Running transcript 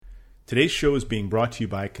Today's show is being brought to you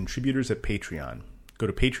by contributors at Patreon. Go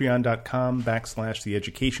to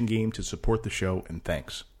patreon.com/theeducationgame to support the show, and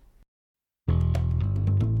thanks.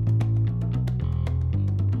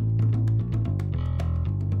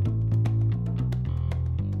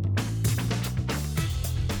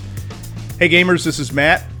 Hey gamers, this is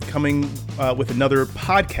Matt coming with another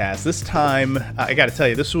podcast. This time, I got to tell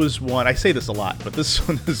you, this was one, I say this a lot, but this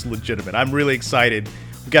one is legitimate. I'm really excited.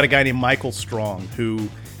 We've got a guy named Michael Strong who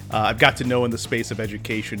I've got to know in the space of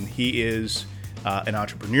education. He is an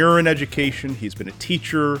entrepreneur in education. He's been a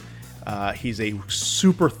teacher. He's a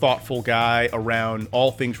super thoughtful guy around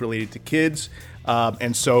all things related to kids.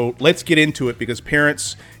 And so let's get into it, because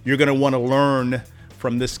parents, you're going to want to learn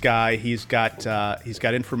from this guy. He's got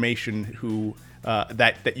information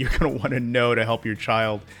that you're going to want to know to help your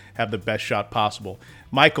child have the best shot possible.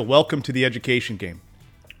 Michael, welcome to the Education Game.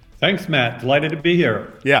 Thanks, Matt. Delighted to be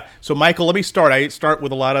here. Yeah. So, Michael, let me start. I start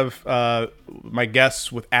with a lot of my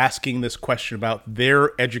guests with asking this question about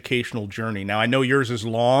their educational journey. Now, I know yours is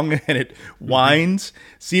long and it winds.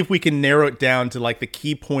 See if we can narrow it down to like the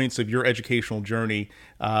key points of your educational journey,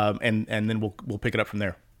 and then we'll pick it up from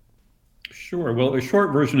there. Sure. Well, the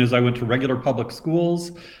short version is I went to regular public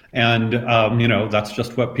schools, and, that's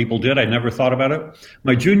just what people did. I never thought about it.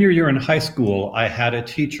 My junior year in high school, I had a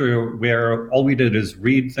teacher where all we did is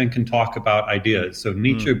read, think, and talk about ideas. So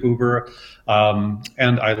Nietzsche, Buber,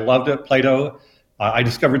 and I loved it, Plato. I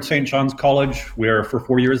discovered St. John's College, where for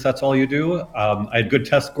 4 years, that's all you do. I had good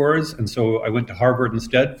test scores, and so I went to Harvard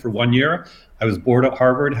instead for 1 year. I was bored at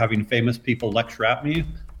Harvard, having famous people lecture at me.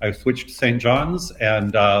 I switched to St. John's,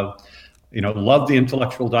 and loved the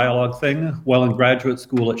intellectual dialogue thing. While in graduate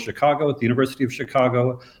school at Chicago, at the University of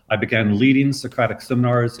Chicago, I began leading Socratic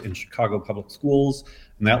seminars in Chicago public schools,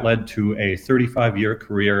 and that led to a 35-year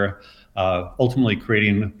career, ultimately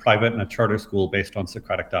creating private and a charter school based on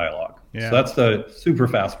Socratic dialogue. Yeah. So that's the super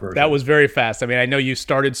fast version. That was very fast. I mean, I know you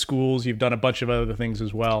started schools, you've done a bunch of other things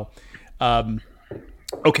as well.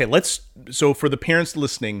 Okay, so for the parents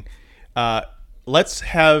listening, let's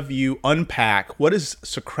have you unpack, what does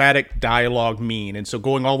Socratic dialogue mean? And so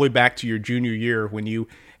going all the way back to your junior year when you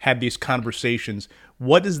had these conversations,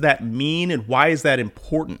 what does that mean and why is that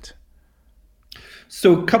important?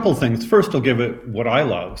 So a couple things. First, I'll give it what I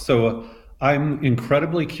love. So I'm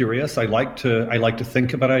incredibly curious. I like to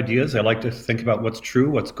think about ideas. I like to think about what's true,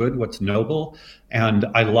 what's good, what's noble. And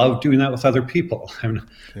I love doing that with other people.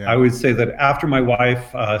 I always say that after my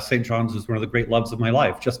wife, St. John's was one of the great loves of my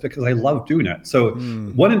life, just because I love doing it. So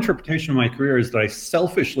one interpretation of my career is that I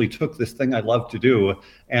selfishly took this thing I love to do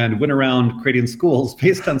and went around creating schools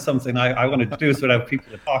based on something I wanted to do, so I'd have people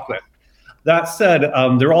to talk with. That said,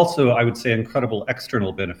 there are also, I would say, incredible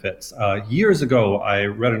external benefits. Years ago, I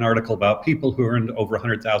read an article about people who earned over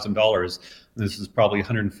 $100,000, and this is probably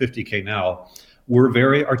 $150K now, were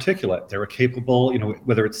very articulate. They were capable,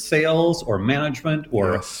 whether it's sales or management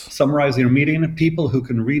or summarizing a meeting, people who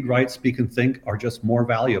can read, write, speak, and think are just more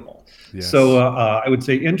valuable. Yes. So I would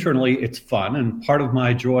say internally, it's fun. And part of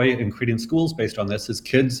my joy in creating schools based on this is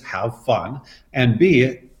kids have fun, and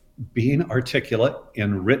being articulate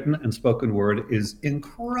in written and spoken word is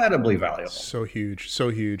incredibly valuable. So huge, so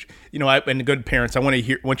huge. And good parents, I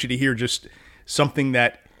want you to hear just something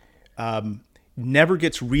that never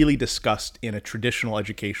gets really discussed in a traditional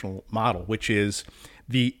educational model, which is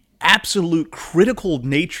the absolute critical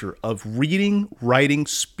nature of reading, writing,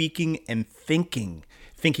 speaking, and thinking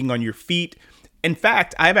on your feet. In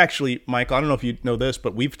fact, I've actually, Michael, I don't know if you know this,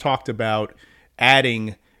 but we've talked about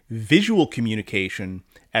adding visual communication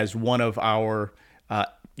as one of our,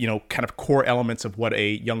 kind of core elements of what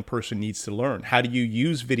a young person needs to learn. How do you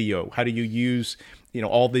use video? How do you use,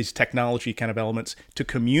 all these technology kind of elements to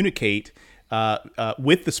communicate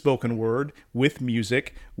with the spoken word, with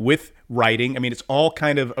music, with writing? I mean, it's all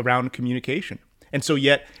kind of around communication. And so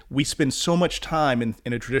yet we spend so much time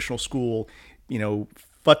in a traditional school,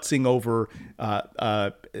 futzing over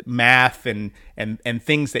math and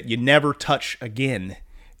things that you never touch again.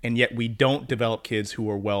 And yet we don't develop kids who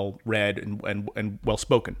are well-read and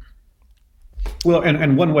well-spoken. Well,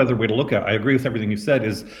 and one other way to look at it, I agree with everything you said,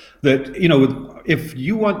 is that, if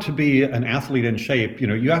you want to be an athlete in shape,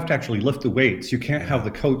 you have to actually lift the weights. You can't have the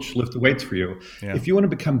coach lift the weights for you. Yeah. If you want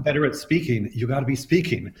to become better at speaking, you got to be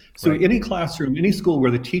speaking. So any classroom, any school where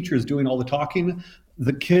the teacher is doing all the talking,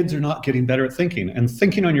 the kids are not getting better at thinking. And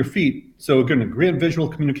thinking on your feet, so again, great visual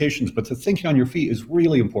communications, but the thinking on your feet is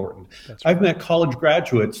really important. That's right. I've met college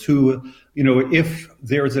graduates who, if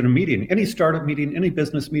there's in a meeting, any startup meeting, any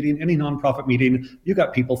business meeting, any nonprofit meeting, you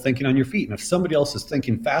got people thinking on your feet. And if somebody else is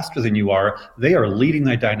thinking faster than you are, they are leading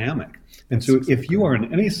that dynamic. And That's so if exactly you right. are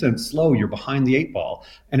in any sense slow, you're behind the eight ball.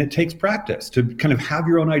 And it takes practice to kind of have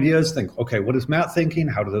your own ideas, think, okay, what is Matt thinking?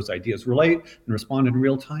 How do those ideas relate and respond in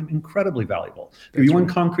real time? Incredibly valuable. Give you That's one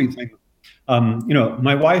right. concrete thing.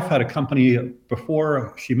 My wife had a company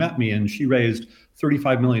before she met me, and she raised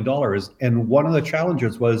 $35 million. And one of the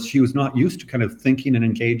challenges was she was not used to kind of thinking and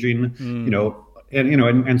engaging,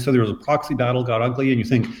 Mm, and so there was a proxy battle, got ugly, and you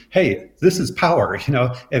think, hey, this is power.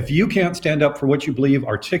 If you can't stand up for what you believe,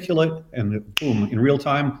 articulate, and boom, in real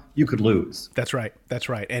time, you could lose. that's right. That's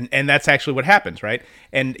right. And that's actually what happens, right?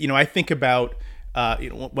 And I think about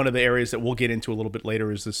one of the areas that we'll get into a little bit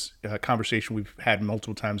later is this conversation we've had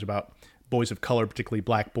multiple times about boys of color, particularly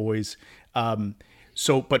black boys.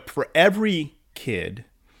 But for every kid,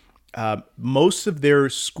 most of their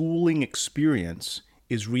schooling experience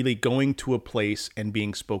is really going to a place and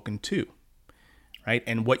being spoken to, right?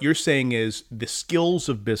 And what you're saying is the skills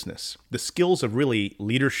of business, the skills of really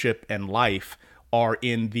leadership and life are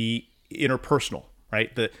in the interpersonal,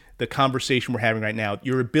 right? The conversation we're having right now,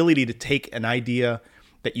 your ability to take an idea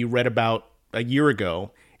that you read about a year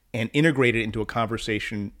ago and integrate it into a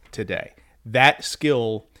conversation today. That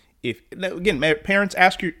skill, if again, parents,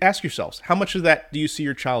 ask yourselves, how much of that do you see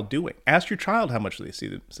your child doing? Ask your child how much they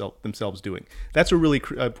see themselves doing. That's a really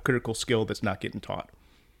critical skill that's not getting taught.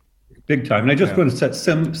 Big time. And I just Yeah, want to set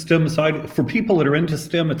STEM aside. For people that are into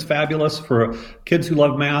STEM, it's fabulous. For kids who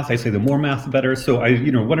love math, I say the more math, the better. So I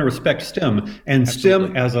want to respect STEM. And absolutely.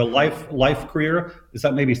 STEM as a life career, is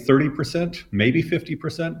that maybe 30%, maybe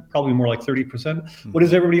 50%, probably more like 30%. What Mm-hmm.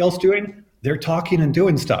 is everybody else doing? They're talking and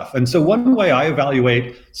doing stuff. And so one way I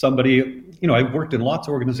evaluate somebody, I've worked in lots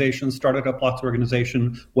of organizations, started up lots of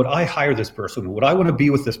organizations. Would I hire this person? Would I want to be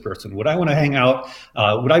with this person? Would I want to hang out?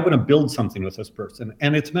 Would I want to build something with this person?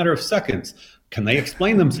 And it's a matter of seconds. Can they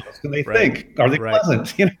explain themselves? Can they Right, think? Are they right.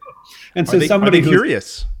 pleasant? And Are so they somebody who's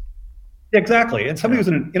curious? exactly. And somebody Yeah.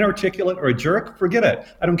 who's an inarticulate or a jerk, forget it.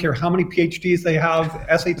 I don't care how many PhDs they have,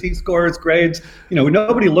 SAT scores, grades.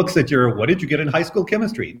 Nobody looks at your, what did you get in high school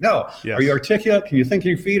chemistry? No. Are you Yes. articulate? Can you think on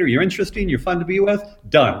your feet? Are you interesting? You're fun to be with?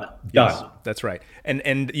 Done. Yes, Done. that's right.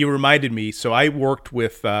 And you reminded me. So I worked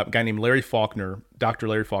with a guy named Larry Faulkner, Dr.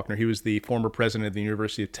 Larry Faulkner. He was the former president of the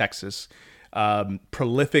University of Texas,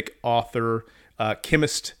 prolific author,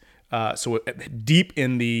 chemist, so deep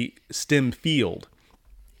in the STEM field.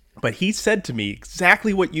 But he said to me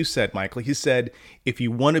exactly what you said, Michael. He said, if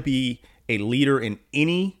you want to be a leader in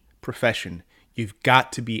any profession, you've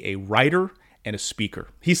got to be a writer and a speaker.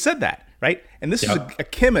 He said that, right? And this is Yeah. a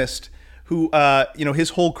chemist who, his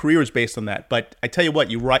whole career is based on that. But I tell you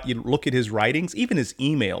what, you look at his writings, even his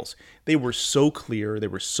emails, they were so clear, they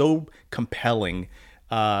were so compelling.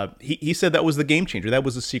 He said that was the game changer. That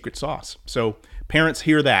was the secret sauce. So parents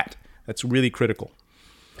hear that. That's really critical.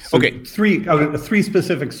 So Okay. three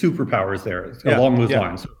specific superpowers there Yeah. along those Yeah.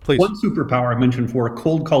 lines. Please. One superpower I mentioned for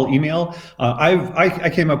cold call email. I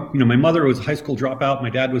came up. My mother was a high school dropout. My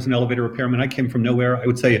dad was an elevator repairman. I came from nowhere. I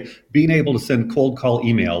would say being able to send cold call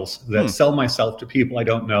emails that Hmm. sell myself to people I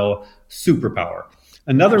don't know. Superpower.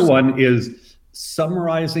 Another Interesting. one is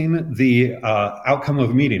summarizing the outcome of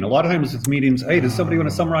a meeting. A lot of times it's meetings. Hey, does somebody want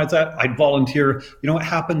to Oh. summarize that? I'd volunteer. You know what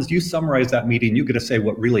happens? You summarize that meeting. You get to say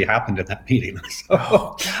what really happened in that meeting.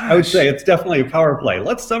 Oh So I would say gosh. it's definitely a power play.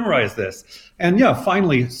 Let's summarize this. And yeah,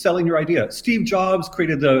 finally, selling your idea. Steve Jobs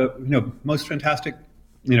created the most fantastic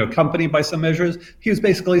company by some measures. He was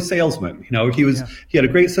basically a salesman. Yeah. He had a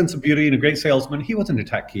great sense of beauty and a great salesman. He wasn't a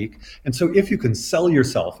tech geek. And so if you can sell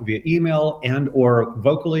yourself via email and or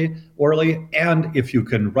vocally, orally, and if you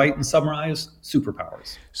can write and summarize,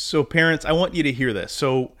 superpowers. So parents, I want you to hear this.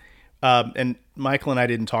 So, and Michael and I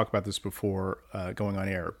didn't talk about this before going on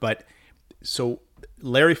air, but so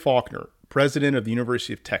Larry Faulkner, president of the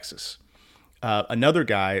University of Texas, another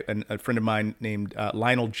guy, a friend of mine named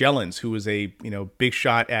Lionel Jellins, who was a big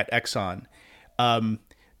shot at Exxon.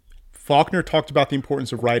 Faulkner talked about the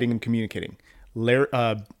importance of writing and communicating.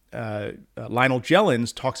 Lionel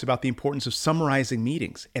Jellins talks about the importance of summarizing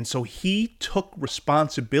meetings, and so he took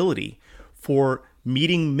responsibility for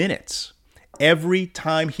meeting minutes every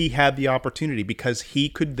time he had the opportunity because he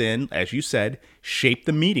could then, as you said, shape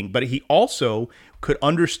the meeting. But he also could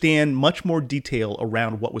understand much more detail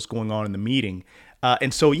around what was going on in the meeting.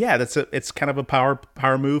 And so, yeah, it's kind of a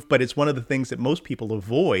power move, but it's one of the things that most people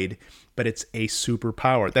avoid. But it's a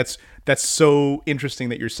superpower. That's so interesting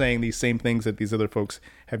that you're saying these same things that these other folks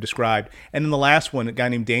have described. And then the last one, a guy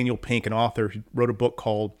named Daniel Pink, an author, who wrote a book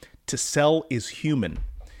called "To Sell Is Human."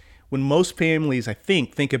 When most families, I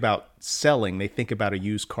think about selling, they think about a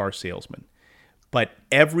used car salesman. But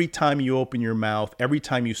every time you open your mouth, every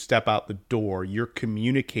time you step out the door, you're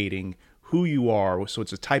communicating who you are. So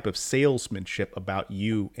it's a type of salesmanship about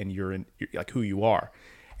you and like who you are.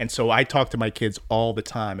 And so I talk to my kids all the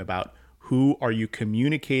time about who are you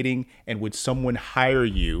communicating, and would someone hire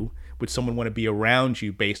you? Would someone want to be around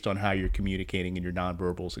you based on how you're communicating and your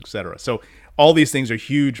nonverbals, et cetera? So all these things are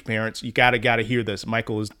huge, parents. You gotta hear this.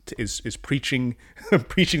 Michael is preaching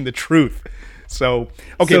preaching the truth. So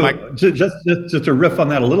okay, so Mike. just to riff on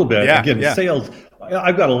that a little bit. Yeah, Again, yeah. sales.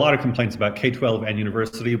 I've got a lot of complaints about K-12 and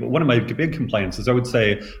university, but one of my big complaints is I would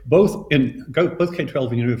say both K-12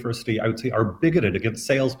 and university, I would say, are bigoted against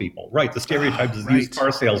salespeople. Right, the stereotype is the used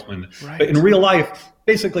car salesman, Right. But in real life,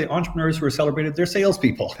 basically, entrepreneurs who are celebrated, they're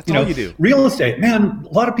salespeople. That's all you do. Real estate, man,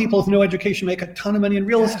 a lot of people with no education make a ton of money in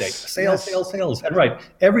real estate. Yes. Sales. And right,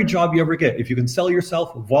 every job you ever get, if you can sell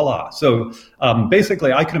yourself, voila. So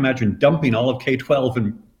basically, I can imagine dumping all of K-12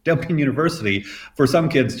 and dumping university for some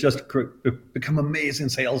kids just become amazing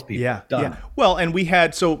salespeople. Yeah, Done. yeah. Well, and we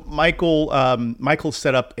had, so Michael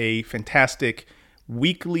set up a fantastic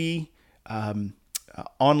weekly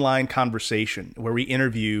online conversation where we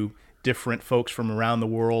interview different folks from around the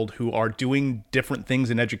world who are doing different things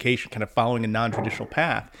in education, kind of following a non-traditional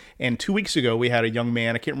path. And 2 weeks ago, we had a young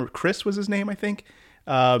man, I can't remember, Chris was his name, I think,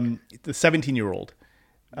 the 17-year-old.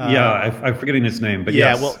 I'm forgetting his name, but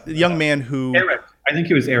yeah, yes. well, the young man who... Eric. I think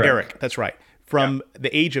he was Eric. Eric, that's right. From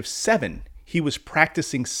the age of 7, he was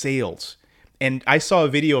practicing sales. And I saw a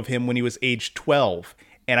video of him when he was age 12.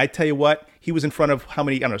 And I tell you what, he was in front of how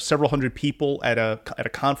many, I don't know, several hundred people at a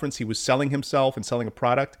conference. He was selling himself and selling a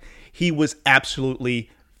product. He was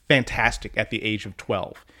absolutely fantastic at the age of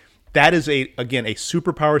 12. That is, again, a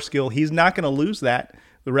superpower skill. He's not going to lose that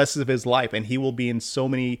the rest of his life. And he will be in so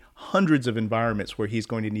many hundreds of environments where he's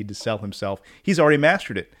going to need to sell himself. He's already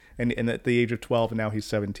mastered it. And at the age of 12, and now he's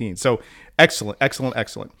 17. So excellent.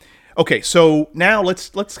 Okay, so now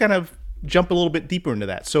let's kind of jump a little bit deeper into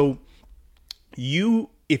that. So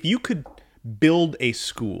if you could build a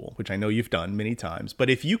school, which I know you've done many times,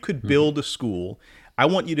 but if you could build a school, I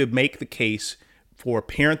want you to make the case for a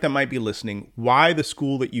parent that might be listening why the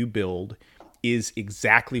school that you build is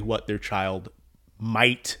exactly what their child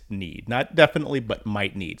might need, not definitely, but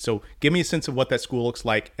might need. So give me a sense of what that school looks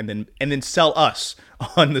like, and then sell us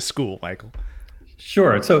on the school, Michael.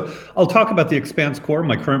 Sure. So I'll talk about the Expanse core,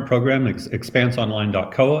 my current program,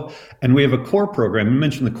 expanseonline.co. And we have a core program. You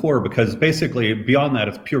mentioned the core because basically beyond that,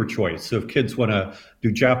 it's pure choice. So if kids want to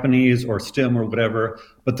do Japanese or STEM or whatever,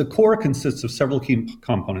 but the core consists of several key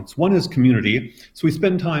components. One is community. So we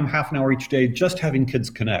spend time, half an hour each day, just having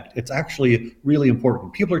kids connect. It's actually really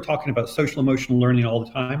important. People are talking about social emotional learning all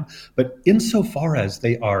the time, but insofar as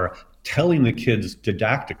they are telling the kids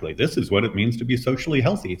didactically, this is what it means to be socially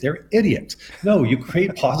healthy, they're idiots. No, you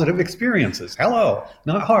create positive experiences. Hello,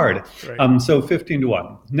 not hard. Right. So 15 to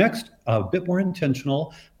 1. Next, a bit more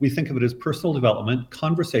intentional. We think of it as personal development,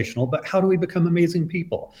 conversational, but how do we become amazing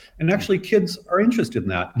people? And actually kids are interested in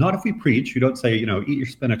that. Not if we preach, you don't say, eat your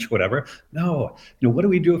spinach, whatever. No, what do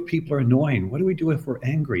we do if people are annoying? What do we do if we're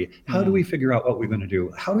angry? How do we figure out what we're going to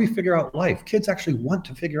do? How do we figure out life? Kids actually want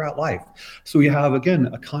to figure out life. So we have, again,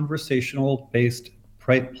 a conversational based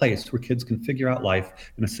place where kids can figure out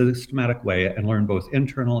life in a systematic way and learn both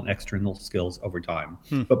internal and external skills over time,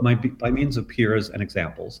 but by means of peers and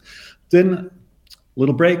examples. Then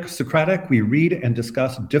little break, Socratic, we read and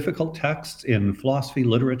discuss difficult texts in philosophy,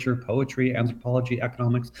 literature, poetry, anthropology,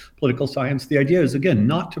 economics, political science. The idea is, again,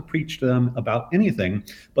 not to preach to them about anything,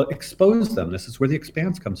 but expose them. This is where the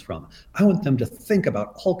Expanse comes from. I want them to think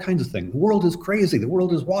about all kinds of things. The world is crazy. The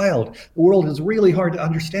world is wild. The world is really hard to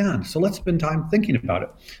understand. So let's spend time thinking about it.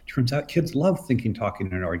 Turns out kids love thinking,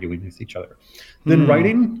 talking, and arguing with each other. Then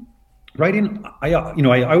Writing, I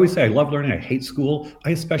always say I love learning. I hate school. I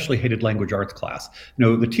especially hated language arts class.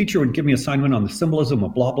 The teacher would give me an assignment on the symbolism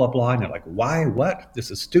of blah, blah, blah. And they're like, why, what?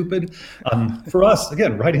 This is stupid. For us,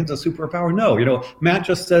 again, writing's a superpower. No, Matt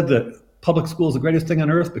just said that public school is the greatest thing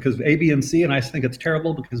on earth because of A, B, and C, and I think it's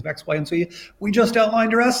terrible because of X, Y, and Z. We just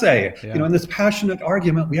outlined our essay. Yeah. In this passionate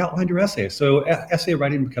argument, we outlined our essay. So essay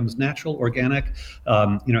writing becomes natural, organic.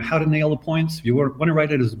 How to nail the points. If you want to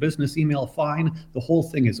write it as a business email, fine. The whole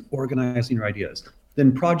thing is organizing your ideas.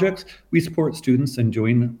 Then projects, we support students in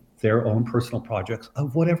doing their own personal projects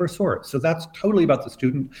of whatever sort. So that's totally about the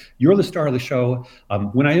student. You're the star of the show.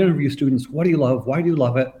 When I interview students, what do you love? Why do you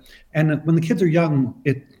love it? And when the kids are young,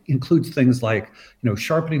 it includes things like,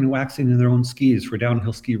 sharpening and waxing in their own skis for a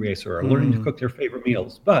downhill ski racer or learning to cook their favorite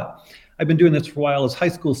meals. But I've been doing this for a while. As high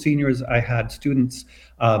school seniors, I had students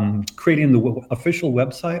creating the official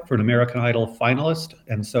website for an American Idol finalist.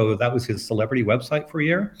 And so that was his celebrity website for a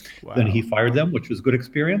year. Wow. Then he fired them, which was a good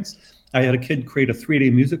experience. I had a kid create a 3-day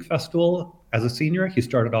music festival as a senior. He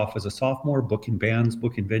started off as a sophomore, booking bands,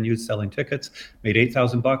 booking venues, selling tickets, made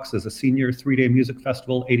 $8,000 as a senior, 3-day music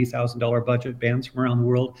festival, $80,000 budget, bands from around the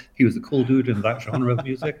world. He was the cool dude in that genre of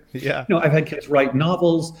music. Yeah. I've had kids write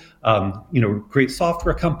novels, great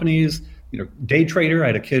software companies, day trader. I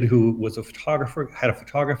had a kid who was a photographer, had a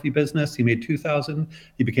photography business. He made 2,000.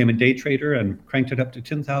 He became a day trader and cranked it up to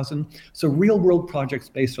 10,000. So real world projects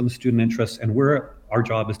based on the student interests, and our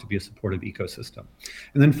job is to be a supportive ecosystem.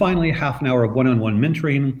 And then finally, half an hour of one-on-one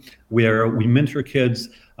mentoring, where we mentor kids.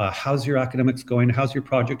 How's your academics going? How's your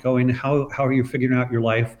project going? How are you figuring out your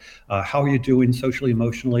life? How are you doing socially,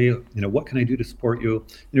 emotionally? What can I do to support you?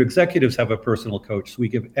 Executives have a personal coach, so we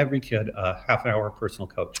give every kid a half an hour personal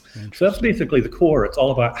coach. So that's basically the core. It's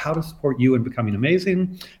all about how to support you in becoming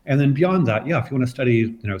amazing. And then beyond that, yeah, if you want to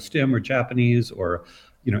study, STEM or Japanese or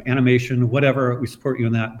animation, whatever, we support you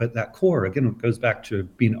in that. But that core, again, it goes back to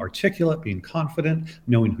being articulate, being confident,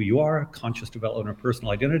 knowing who you are, conscious development of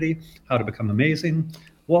personal identity, how to become amazing.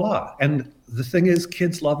 Voila. And the thing is,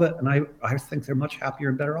 kids love it. And I think they're much happier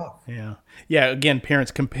and better off. Yeah. Yeah. Again,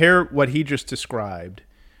 parents, compare what he just described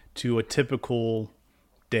to a typical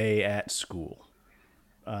day at school,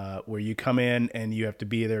 where you come in and you have to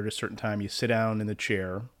be there at a certain time. You sit down in the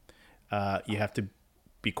chair. You have to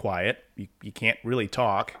be quiet. You can't really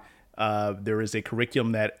talk. There is a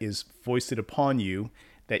curriculum that is foisted upon you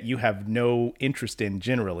that you have no interest in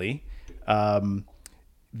generally.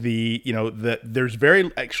 There's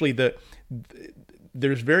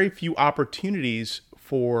very few opportunities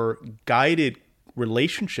for guided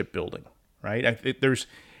relationship building, right?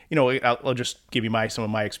 I'll just give you some of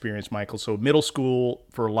my experience, Michael. So middle school,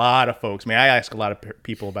 for a lot of folks, I ask a lot of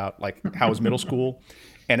people about how was middle school,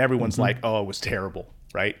 and everyone's like, oh, it was terrible,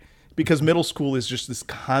 right? Because middle school is just this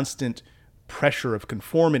constant pressure of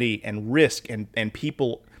conformity and risk and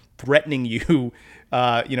people threatening you,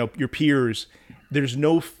 your peers. There's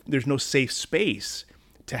no safe space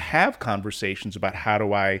to have conversations about how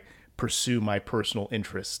do I pursue my personal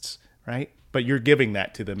interests, right? But you're giving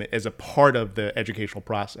that to them as a part of the educational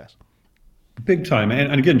process. Big time.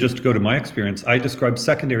 And again, just to go to my experience, I describe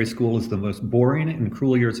secondary school as the most boring and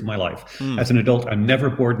cruel years of my life. As an adult, I'm never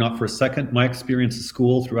bored, not for a second. My experience at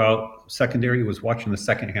school throughout secondary was watching the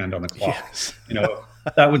second hand on the clock. Yes.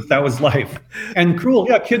 That was life. And cruel.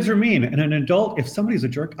 Yeah, kids are mean. And an adult, if somebody's a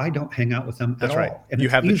jerk, I don't hang out with them at all. That's right. And you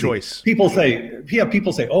have easy. The choice. People say,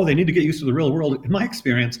 oh, they need to get used to the real world. In my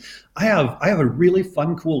experience, I have a really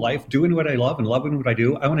fun, cool life, doing what I love and loving what I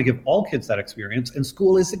do. I want to give all kids that experience. And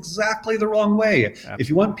school is exactly the wrong way. Absolutely. If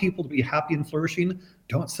you want people to be happy and flourishing,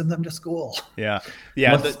 don't send them to school. Yeah.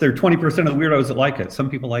 Unless they're 20% of the weirdos that like it. Some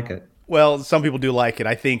people like it. Well, some people do like it,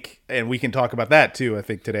 I think, and we can talk about that too, I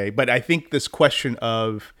think, today. But I think this question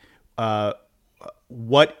of how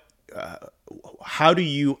do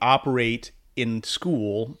you operate in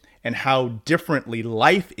school and how differently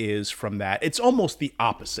life is from that, it's almost the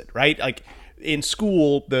opposite, right? Like in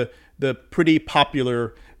school, the pretty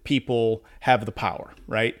popular people have the power,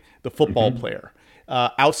 right? The football player.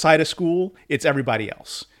 Outside of school, it's everybody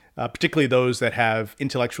else, particularly those that have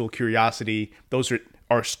intellectual curiosity. Those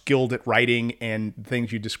are skilled at writing and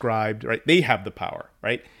things you described, right? They have the power,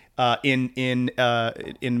 right?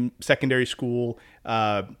 In secondary school,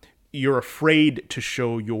 you're afraid to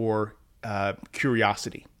show your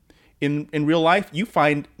curiosity. In real life, you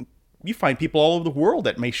find people all over the world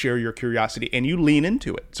that may share your curiosity, and you lean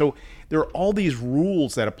into it. So there are all these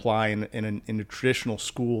rules that apply in a traditional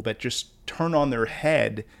school that just turn on their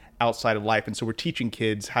head outside of life. And so we're teaching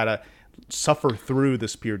kids how to suffer through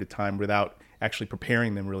this period of time without actually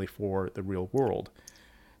preparing them really for the real world.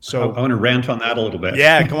 So I want to rant on that a little bit.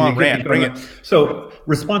 Yeah, come on, rant, bring it. So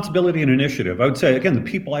responsibility and initiative. I would say, again, the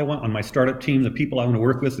people I want on my startup team, the people I want to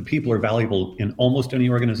work with, the people who are valuable in almost any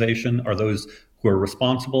organization are those who are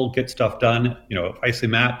responsible, get stuff done. If I say,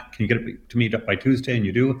 Matt, can you get it to me by Tuesday? And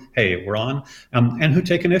you do, hey, we're on. And who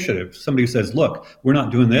take initiative. Somebody who says, look, we're not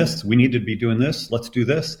doing this. We need to be doing this. Let's do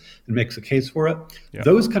this, and makes a case for it. Yeah.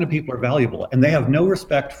 Those kind of people are valuable. And they have no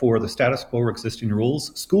respect for the status quo or existing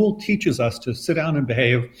rules. School teaches us to sit down and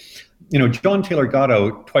behave. John Taylor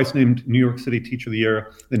Gatto, twice named New York City Teacher of the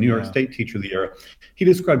Year, the New York State Teacher of the Year, he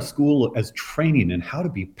described school as training in how to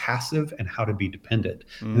be passive and how to be dependent.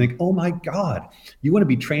 And think, oh my God, you want to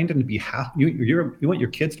be trained and to be you want your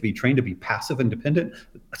kids to be trained to be passive and dependent?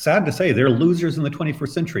 Sad to say, they're losers in the 21st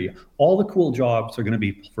century. All the cool jobs are going to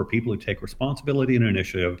be for people who take responsibility and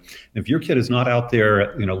initiative. And if your kid is not out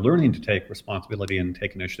there, learning to take responsibility and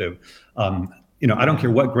take initiative, I don't care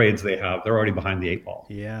what grades they have; they're already behind the 8 ball.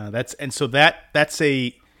 Yeah, that's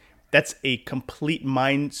a that's a complete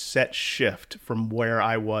mindset shift from where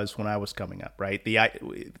I was when I was coming up, right?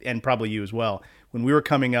 And probably you as well. When we were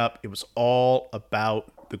coming up, it was all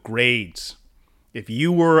about the grades. If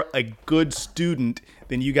you were a good student,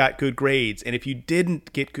 then you got good grades, and if you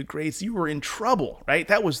didn't get good grades, you were in trouble, right?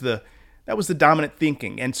 That was the dominant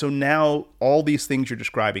thinking. And so now all these things you're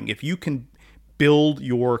describing, if you can build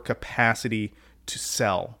your capacity to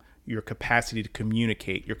sell, your capacity to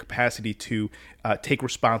communicate, your capacity to take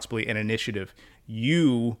responsibility and initiative,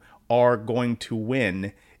 you are going to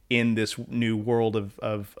win in this new world of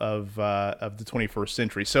the 21st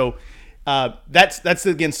century. So that's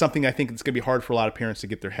again something I think it's going to be hard for a lot of parents to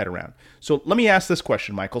get their head around. So let me ask this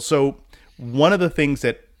question, Michael. So one of the things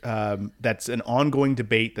that's an ongoing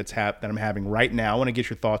debate that I'm having right now, I want to get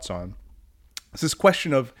your thoughts on, is this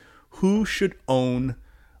question of who should own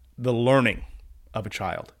the learning of a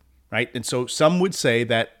child, right? And so some would say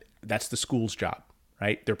that that's the school's job,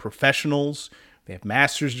 right? They're professionals, they have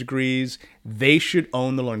master's degrees, they should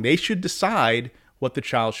own the learning. They should decide what the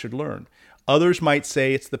child should learn. Others might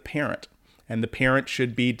say it's the parent, and the parent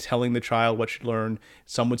should be telling the child what should learn.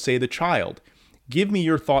 Some would say the child. Give me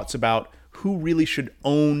your thoughts about who really should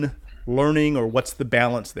own learning, or what's the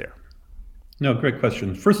balance there? No, great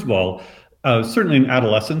question. First of all, certainly in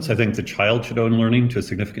adolescence, I think the child should own learning to a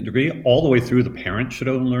significant degree. All the way through, the parent should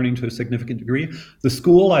own learning to a significant degree. The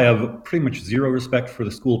school, I have pretty much zero respect for the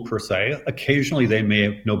school per se. Occasionally, they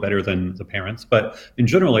may know better than the parents, but in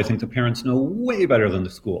general, I think the parents know way better than the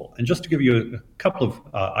school. And just to give you a couple of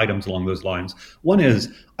items along those lines, one is,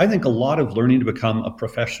 I think a lot of learning to become a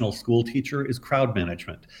professional school teacher is crowd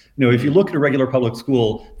management. If you look at a regular public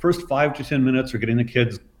school, first 5 to 10 minutes are getting the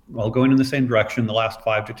kids all going in the same direction. The last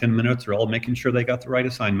 5 to 10 minutes are all making sure they got the right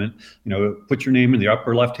assignment. Put your name in the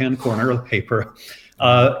upper left-hand corner of the paper.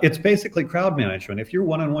 It's basically crowd management. If you're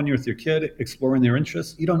one-on-one with your kid, exploring their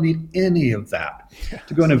interests, you don't need any of that. Yes.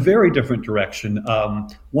 To go in a very different direction,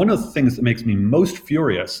 one of the things that makes me most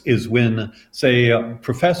furious is when, say,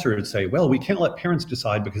 professors say, well, we can't let parents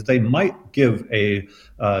decide because they might give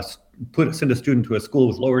send a student to a school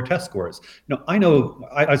with lower test scores. I know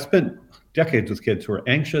I spent decades with kids who are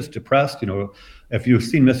anxious, depressed. If you've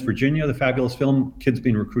seen Miss Virginia, the fabulous film, kids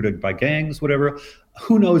being recruited by gangs, whatever,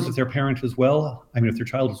 who knows if their parent is well? If their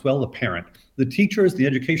child is well, the parent. The teachers, the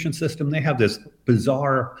education system, they have this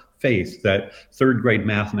bizarre faith that third grade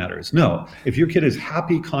math matters. No, if your kid is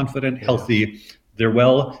happy, confident, healthy, they're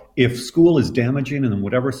well. If school is damaging in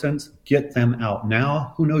whatever sense, get them out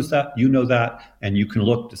now. Who knows that? You know that. And you can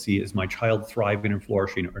look to see, is my child thriving and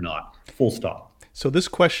flourishing or not? Full stop. So this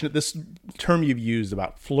term you've used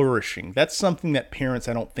about flourishing, that's something that parents,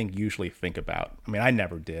 I don't think, usually think about. I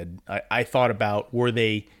never did. I thought about, were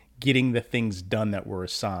they getting the things done that were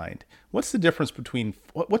assigned? What's the difference between,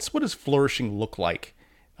 what does flourishing look like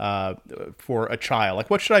for a child? Like,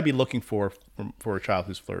 what should I be looking for a child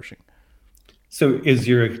who's flourishing? So is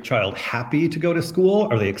your child happy to go to school?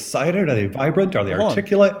 Are they excited? Are they vibrant? Are they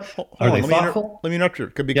articulate? Are they thoughtful? Let me interrupt you,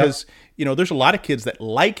 because there's a lot of kids that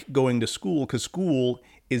like going to school because school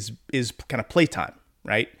is kind of playtime,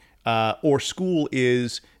 right? Or school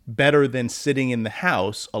is better than sitting in the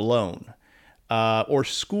house alone. Or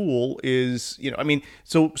school is,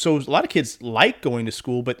 so a lot of kids like going to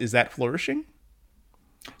school, but is that flourishing?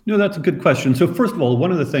 No, that's a good question. So first of all,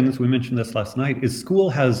 one of the things, we mentioned this last night, is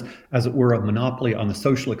school has, as it were, a monopoly on the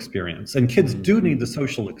social experience. And kids do need the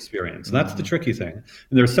social experience. And that's the tricky thing. And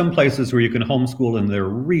there are some places where you can homeschool and they're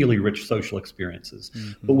really rich social experiences.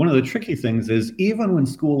 But one of the tricky things is, even when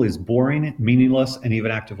school is boring, meaningless, and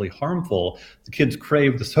even actively harmful, the kids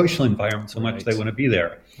crave the social environment so much they want to be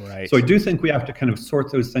there. Right. So I do think we have to kind of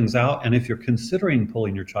sort those things out. And if you're considering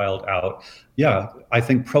pulling your child out, I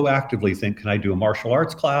think proactively think, can I do a martial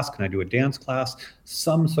arts class? Can I do a dance class?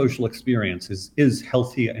 Some social experience is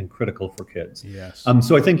healthy and critical for kids. Yes.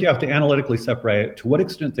 So I think you have to analytically separate to what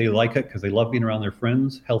extent they like it because they love being around their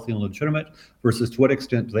friends, healthy and legitimate, versus to what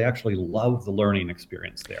extent do they actually love the learning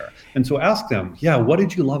experience there. And so ask them, what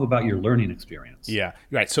did you love about your learning experience? Yeah,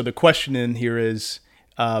 right. So the question in here is,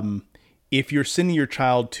 if you're sending your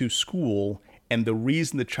child to school and the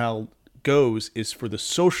reason the child goes is for the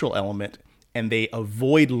social element, and they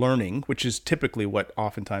avoid learning, which is typically what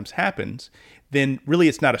oftentimes happens, then really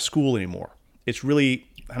it's not a school anymore. It's really,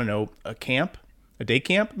 a camp, a day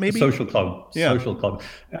camp, maybe? Social club.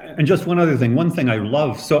 And just one other thing, one thing I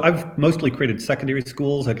love, so I've mostly created secondary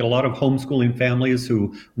schools. I get a lot of homeschooling families who,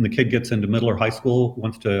 when the kid gets into middle or high school,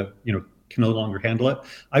 wants to, can no longer handle it.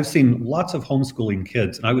 I've seen lots of homeschooling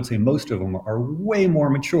kids, and I would say most of them are way more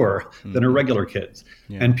mature than are regular kids.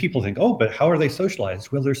 Yeah. And people think, oh, but how are they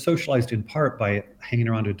socialized? Well, they're socialized in part by hanging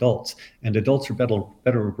around adults, and adults are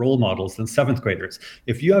better role models than seventh graders.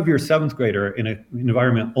 If you have your seventh grader in an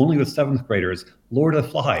environment only with seventh graders, Lord of the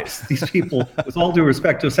Flies. These people, with all due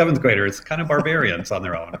respect to seventh graders, kind of barbarians on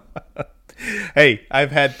their own. Hey,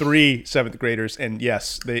 I've had 3 seventh graders, and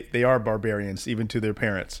yes, they are barbarians, even to their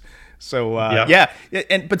parents. So yeah,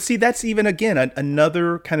 but see, that's even again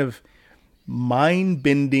another kind of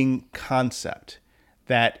mind-bending concept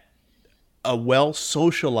that a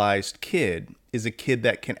well-socialized kid is a kid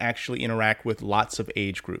that can actually interact with lots of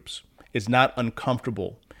age groups, is not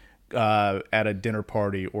uncomfortable at a dinner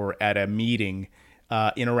party or at a meeting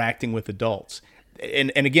interacting with adults.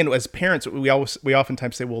 And again, as parents, we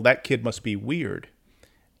oftentimes say, well, that kid must be weird.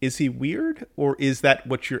 Is he weird, or is that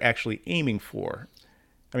what you're actually aiming for?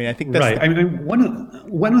 I mean, I think that's right. I mean, one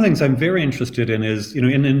of the things I'm very interested in is, in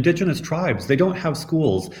indigenous tribes, they don't have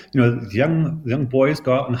schools. The young boys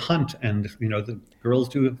go out and hunt, and the girls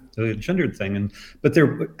do the gendered thing, but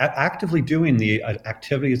they're actively doing the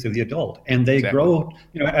activities of the adult, and they Exactly. grow.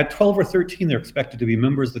 At 12 or 13, they're expected to be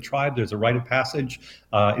members of the tribe. There's a rite of passage,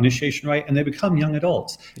 initiation rite, and they become young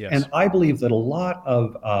adults. Yes. And I believe that a lot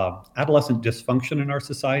of adolescent dysfunction in our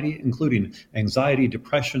society, including anxiety,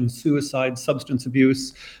 depression, suicide, substance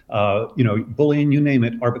abuse, bullying, you name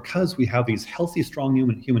it, are because we have these healthy, strong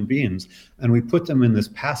human beings, and we put them in this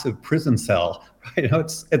passive prison cell. Right?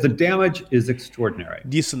 The damage is extraordinary.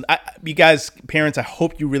 Listen, you guys, parents, I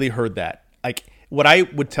hope you really heard that. Like, what I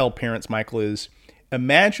would tell parents, Michael, is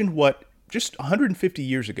imagine what just 150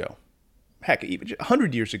 years ago, heck, even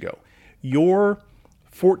 100 years ago, your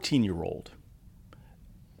 14-year-old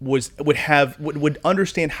would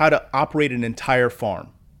understand how to operate an entire farm.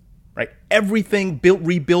 Right, everything built,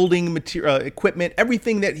 rebuilding material, equipment,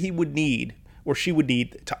 everything that he would need or she would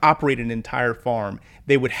need to operate an entire farm,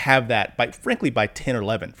 they would have that by 10 or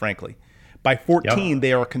 11. Frankly, by 14,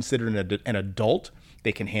 They are considered an adult.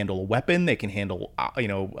 They can handle a weapon. They can handle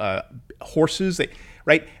horses.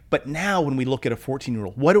 Right. But now, when we look at a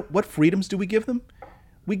 14-year-old, what freedoms do we give them?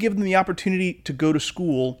 We give them the opportunity to go to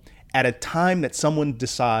school at a time that someone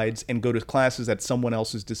decides and go to classes at someone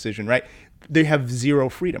else's decision. Right. They have zero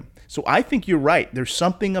freedom. So I think you're right. There's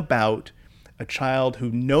something about a child who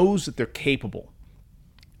knows that they're capable,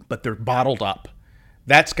 but they're bottled up.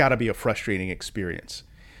 That's got to be a frustrating experience.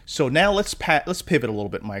 So now let's pivot a little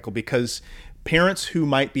bit, Michael, because parents who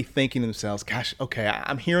might be thinking to themselves, gosh, okay,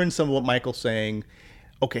 I'm hearing some of what Michael's saying.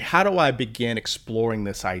 Okay, how do I begin exploring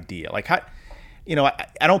this idea? Like, I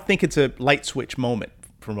don't think it's a light switch moment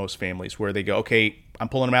for most families where they go, okay, I'm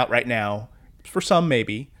pulling them out right now. For some,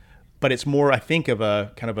 maybe. But it's more, I think, of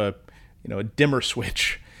a kind of a dimmer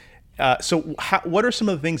switch. So what are some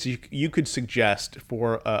of the things you could suggest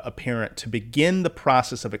for a parent to begin the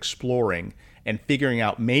process of exploring and figuring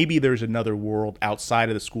out maybe there's another world outside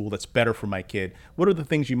of the school that's better for my kid? What are the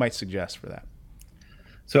things you might suggest for that?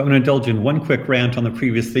 So I'm going to indulge in one quick rant on the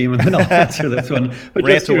previous theme, and then I'll answer this one. But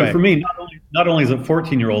Rant just away. For me, not only is it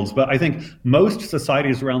 14-year-olds, but I think most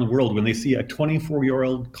societies around the world, when they see a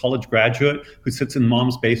 24-year-old college graduate who sits in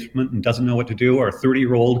mom's basement and doesn't know what to do, or a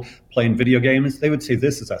 30-year-old playing video games, they would say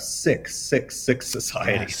this is a sick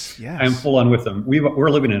society. Yes. I'm full on with them. We're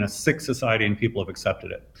living in a sick society, and people have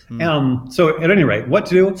accepted it. So at any rate, what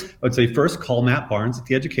to do? I would say first call Matt Barnes at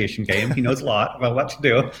the education game. He knows a lot about what to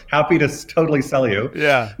do. Happy to totally sell you.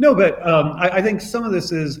 Yeah. No, but I think some of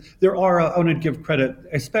this is, I want to give credit,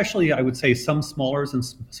 especially I would say some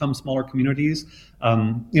smaller communities,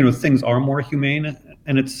 things are more humane,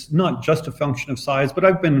 and it's not just a function of size, but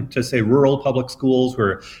I've been to, say, rural public schools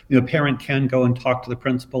where, a parent can go and talk to the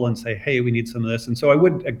principal and say, hey, we need some of this. And so I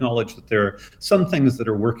would acknowledge that there are some things that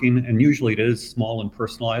are working, and usually it is small and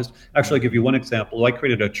personalized. Actually, I'll give you one example. I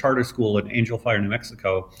created a charter school in Angel Fire, New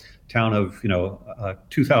Mexico, town of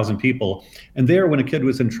 2,000 people, and there, when a kid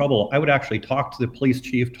was in trouble, I would actually talk to the police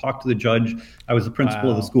chief, talk to the judge. I was the principal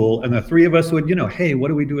of the school, and the three of us would, hey, what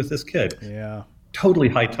do we do with this kid? Yeah. Totally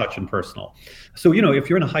high touch and personal. So, if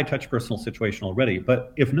you're in a high touch personal situation already,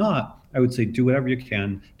 but if not, I would say do whatever you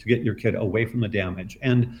can to get your kid away from the damage.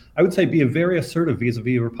 And I would say be very assertive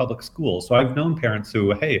vis-a-vis your public school. So I've known parents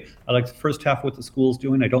who, hey, I like the first half of what the school's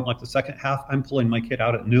doing. I don't like the second half. I'm pulling my kid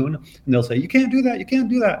out at noon. And they'll say, you can't do that. You can't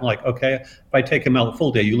do that. I'm like, okay, if I take him out a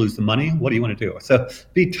full day, you lose the money. What do you want to do? So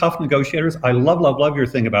be tough negotiators. I love your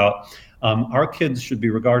thing about Our kids should be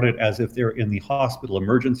regarded as if they're in the hospital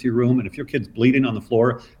emergency room. And if your kid's bleeding on the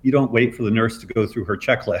floor, you don't wait for the nurse to go through her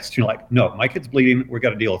checklist. You're like, no, my kid's bleeding. We've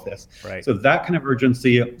got to deal with this. Right. So that kind of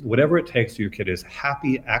urgency, whatever it takes, so your kid is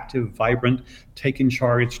happy, active, vibrant, taking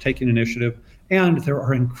charge, taking initiative. And there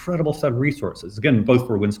are incredible set of resources, again, both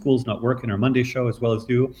for when school's not working, our Monday show, as well as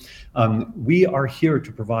you. We are here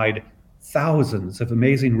to provide thousands of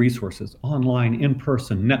amazing resources, online, in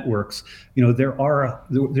person, networks.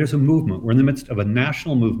 There's a movement. We're in the midst of a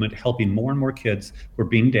national movement helping more and more kids who are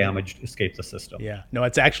being damaged escape the system. Yeah, no,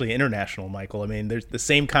 it's actually international, Michael. I mean, there's the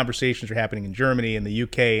same conversations are happening in Germany and the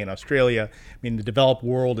UK and Australia. I mean, the developed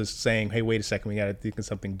world is saying, "Hey, wait a second, we got to think of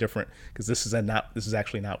something different because this is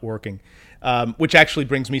actually not working." Which actually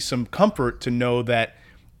brings me some comfort to know that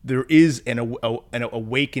there is an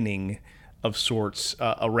awakening of sorts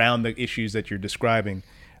around the issues that you're describing,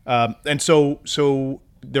 and so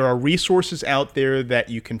there are resources out there that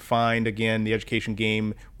you can find. Again, the Education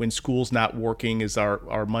Game, When School's Not Working, is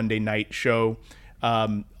our Monday night show.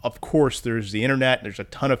 Of course, there's the internet. There's a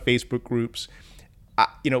ton of Facebook groups.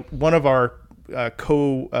 One of our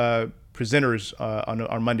co-presenters on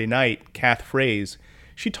our Monday night, Kath Fraze,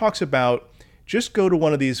 she talks about just go to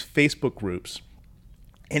one of these Facebook groups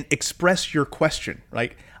and express your question.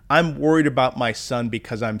 Like, I'm worried about my son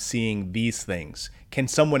because I'm seeing these things. Can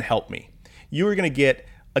someone help me? You are going to get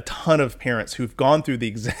a ton of parents who've gone through the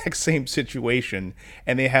exact same situation,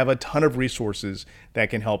 and they have a ton of resources that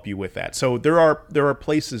can help you with that. So there are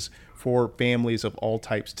places for families of all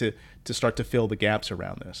types to start to fill the gaps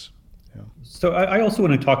around this. Yeah. So I also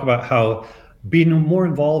want to talk about how being more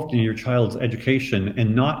involved in your child's education,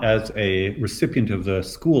 and not as a recipient of the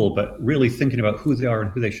school, but really thinking about who they are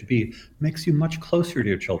and who they should be, makes you much closer to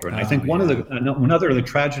your children. I think another of the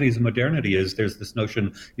tragedies of modernity is there's this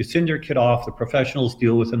notion you send your kid off, the professionals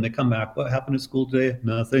deal with them, they come back, what happened at school today?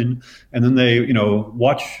 Nothing. And then they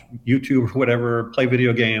watch YouTube or whatever, play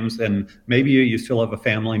video games, and maybe you still have a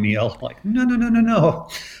family meal. Like, no.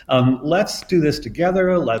 Let's do this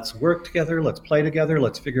together. Let's work together. Let's play together.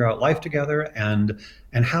 Let's figure out life together, and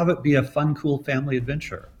have it be a fun, cool family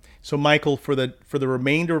adventure. So, Michael, for the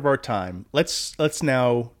remainder of our time, let's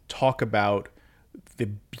now talk about the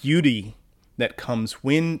beauty that comes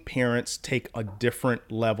when parents take a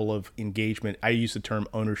different level of engagement. I use the term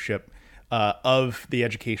ownership of the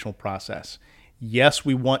educational process. Yes,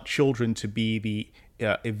 we want children to be the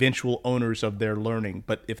eventual owners of their learning,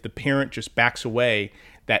 but if the parent just backs away,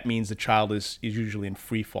 that means the child is usually in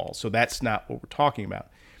free fall. So that's not what we're talking about.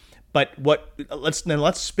 But let's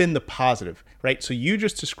spin the positive, right? So you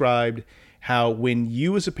just described how when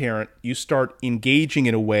you as a parent, you start engaging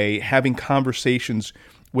in a way, having conversations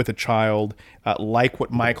with a child, like what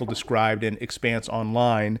Michael described in Expanse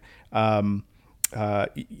Online.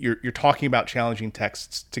 You're talking about challenging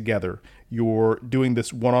texts together. You're doing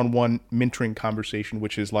this one-on-one mentoring conversation,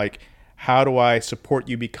 which is like, how do I support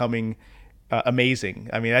you becoming amazing?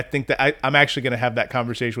 I mean, I think that I'm actually going to have that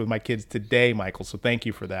conversation with my kids today, Michael. So thank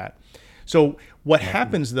you for that. So what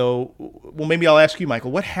happens though? Well, maybe I'll ask you,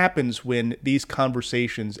 Michael. What happens when these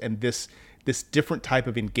conversations and this different type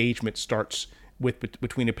of engagement starts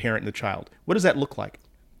between a parent and the child? What does that look like?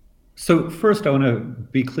 So first, I want to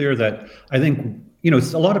be clear that I think,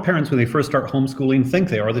 a lot of parents when they first start homeschooling think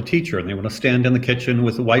they are the teacher and they want to stand in the kitchen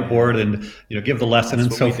with the whiteboard and, give the lesson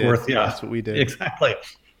and so forth. Yeah, that's what we did. Exactly.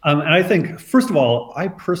 And I think, first of all, I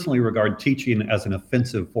personally regard teaching as an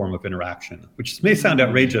offensive form of interaction, which may sound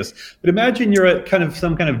outrageous, but imagine you're at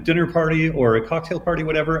some kind of dinner party or a cocktail party,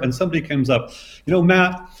 whatever, and somebody comes up,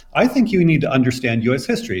 Matt, I think you need to understand U.S.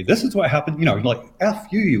 history. This is what happened. You're like, F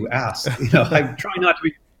you, you ass. I try not to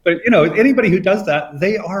be. But, anybody who does that,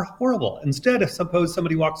 they are horrible. Instead, if suppose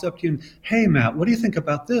somebody walks up to you and, hey, Matt, what do you think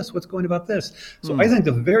about this? What's going about this? So I think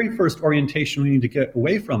the very first orientation we need to get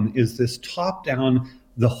away from is this top-down,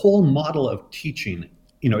 the whole model of teaching.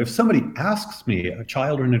 If somebody asks me, a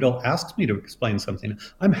child or an adult asks me to explain something,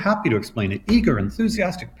 I'm happy to explain it, eager,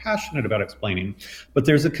 enthusiastic, passionate about explaining. But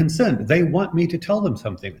there's a consent. They want me to tell them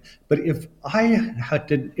something. But if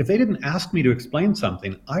they didn't ask me to explain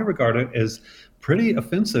something, I regard it as pretty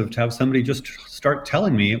offensive to have somebody just start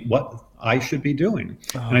telling me what I should be doing.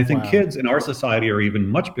 And I think kids in our society are even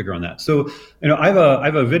much bigger on that. So, I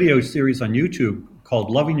have a video series on YouTube called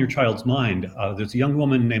Loving Your Child's Mind. There's a young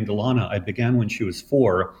woman named Alana. I began when she was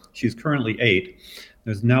 4. She's currently 8.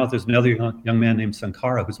 There's another young man named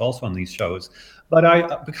Sankara who's also on these shows.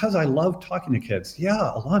 But because I love talking to kids,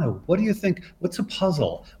 Alana, what do you think? What's a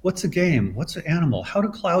puzzle? What's a game? What's an animal? How do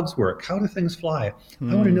clouds work? How do things fly?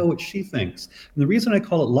 I want to know what she thinks. And the reason I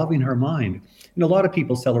call it Loving Her Mind, a lot of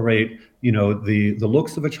people celebrate, the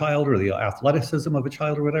looks of a child or the athleticism of a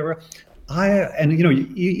child or whatever. And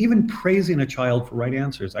even praising a child for right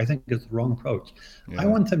answers, I think is the wrong approach. I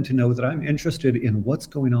want them to know that I'm interested in what's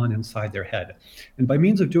going on inside their head. And by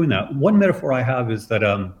means of doing that, one metaphor I have is that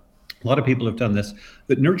a lot of people have done this,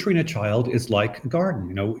 that nurturing a child is like a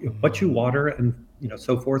garden. What you water and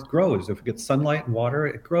so forth grows. If it gets sunlight and water,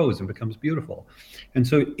 it grows and becomes beautiful. And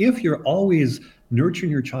so if you're always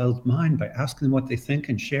nurturing your child's mind by asking them what they think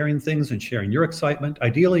and sharing things and sharing your excitement,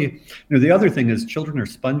 ideally, the other thing is children are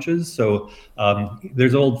sponges. So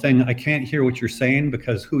there's an old thing, I can't hear what you're saying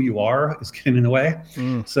because who you are is getting in the way.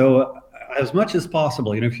 So as much as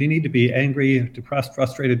possible, if you need to be angry, depressed,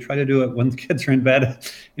 frustrated, try to do it when the kids are in bed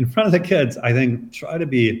in front of the kids. I think try to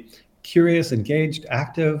be curious, engaged,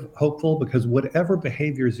 active, hopeful, because whatever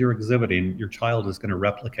behaviors you're exhibiting, your child is going to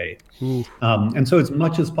replicate. And so as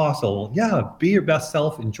much as possible, be your best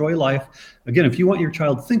self, enjoy life. Again, if you want your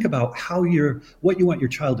child, think about what you want your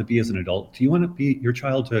child to be as an adult. Do you want your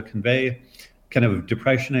child to convey kind of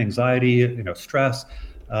depression, anxiety, stress?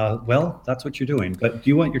 Well, that's what you're doing. But do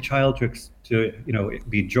you want your child to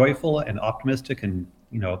be joyful and optimistic and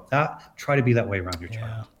try to be that way around your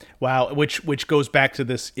child. Wow. Which goes back to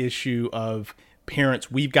this issue of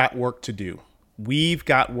parents. We've got work to do.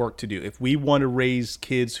 If we want to raise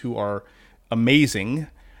kids who are amazing,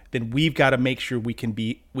 then we've got to make sure we can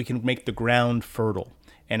make the ground fertile.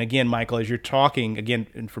 And again, Michael, as you're talking, again,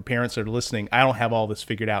 and for parents that are listening, I don't have all this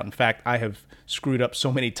figured out. In fact, I have screwed up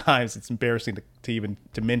so many times, it's embarrassing to even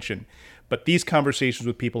mention. But these conversations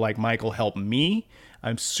with people like Michael help me.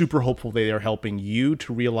 I'm super hopeful they are helping you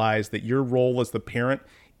to realize that your role as the parent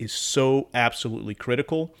is so absolutely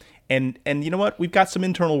critical. And you know what? We've got some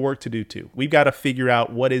internal work to do too. We've got to figure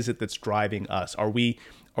out what is it that's driving us. Are we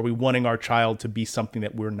wanting our child to be something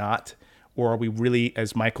that we're not? Or are we really,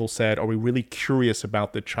 as Michael said, are we really curious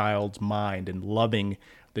about the child's mind and loving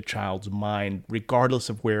the child's mind regardless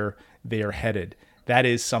of where they are headed? That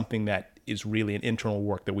is something that is really an internal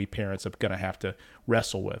work that we parents are going to have to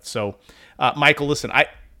wrestle with. So, Michael, listen,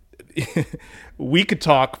 we could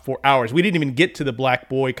talk for hours. We didn't even get to the black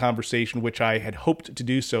boy conversation, which I had hoped to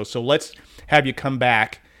do so. So let's have you come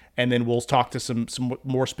back, and then we'll talk to some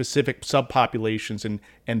more specific subpopulations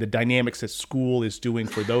and the dynamics that school is doing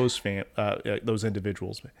for those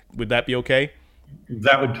individuals. Would that be okay?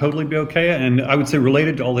 That would totally be okay. And I would say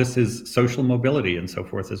related to all this is social mobility and so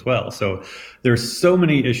forth as well. So there's so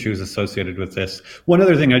many issues associated with this. One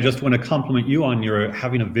other thing I just want to compliment you on, you're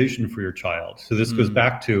having a vision for your child. So this goes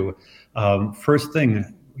back to first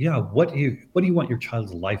thing, what do you want your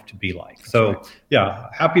child's life to be like? So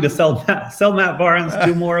happy to sell Matt Barnes,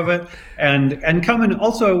 do more of it, and come and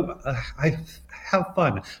also I have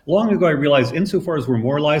fun. Long ago I realized insofar as we're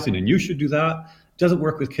moralizing and you should do that, doesn't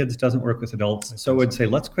work with kids, doesn't work with adults. So I would say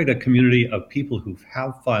let's create a community of people who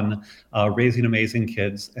have fun raising amazing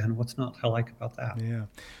kids. And what's not to like about that? Yeah.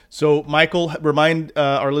 So Michael, remind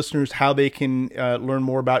our listeners how they can learn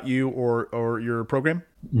more about you or your program.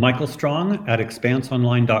 Michael Strong at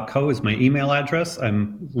expanseonline.co is my email address.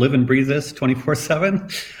 I'm live and breathe this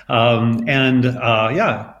 24/7.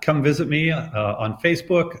 Come visit me on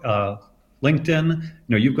Facebook, LinkedIn.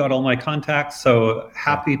 You've got all my contacts, so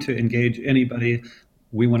happy to engage anybody.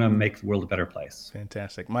 We want to make the world a better place.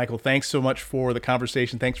 Fantastic. Michael, thanks so much for the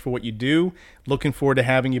conversation. Thanks for what you do. Looking forward to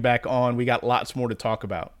having you back on. We got lots more to talk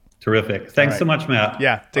about. Terrific. Thanks so much, Matt.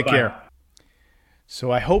 Yeah, take Bye-bye. care.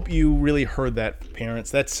 So I hope you really heard that, parents.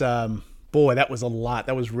 That's, that was a lot.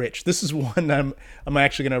 That was rich. This is one I'm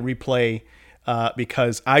actually going to replay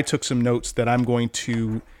because I took some notes that I'm going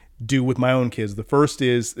to do with my own kids. The first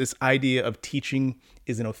is this idea of teaching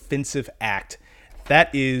is an offensive act.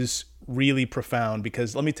 That is really profound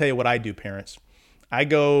because let me tell you what I do, parents. I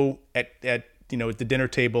go at the dinner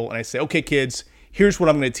table and I say, okay, kids, here's what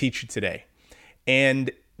I'm going to teach you today.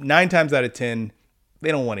 And 9 times out of 10,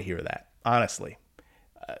 they don't want to hear that, honestly.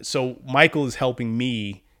 So Michael is helping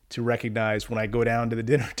me to recognize when I go down to the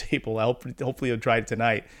dinner table, hopefully he'll try it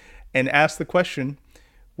tonight, and ask the question,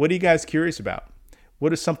 what are you guys curious about?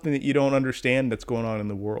 What is something that you don't understand that's going on in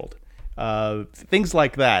the world? Things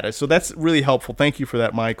like that. So that's really helpful. Thank you for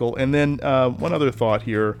that, Michael. And then one other thought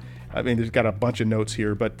here. I mean, there's got a bunch of notes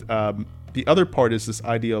here, but the other part is this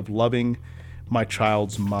idea of loving my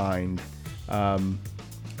child's mind.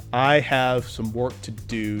 I have some work to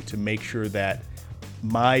do to make sure that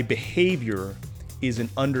my behavior isn't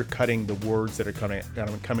undercutting the words that are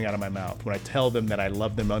coming out of my mouth. When I tell them that I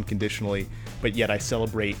love them unconditionally, but yet I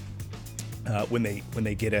celebrate when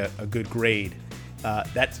they get a good grade,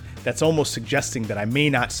 that's almost suggesting that I may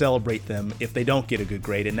not celebrate them if they don't get a good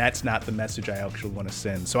grade, and that's not the message I actually want to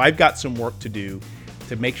send. So I've got some work to do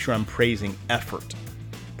to make sure I'm praising effort,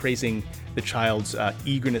 praising the child's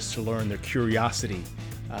eagerness to learn, their curiosity,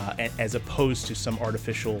 as opposed to some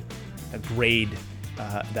artificial grade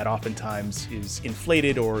that oftentimes is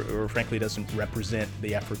inflated or frankly doesn't represent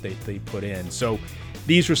the effort they put in. So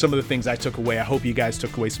these were some of the things I took away. I hope you guys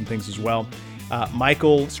took away some things as well.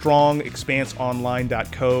 Michael Strong,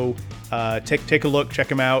 expanseonline.co. Take a look,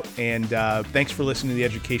 check him out, and thanks for listening to The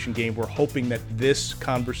Education Game. We're hoping that this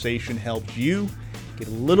conversation helps you get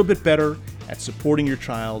a little bit better at supporting your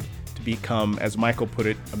child to become, as Michael put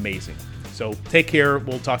it, amazing. So take care.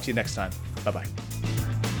 We'll talk to you next time. Bye-bye.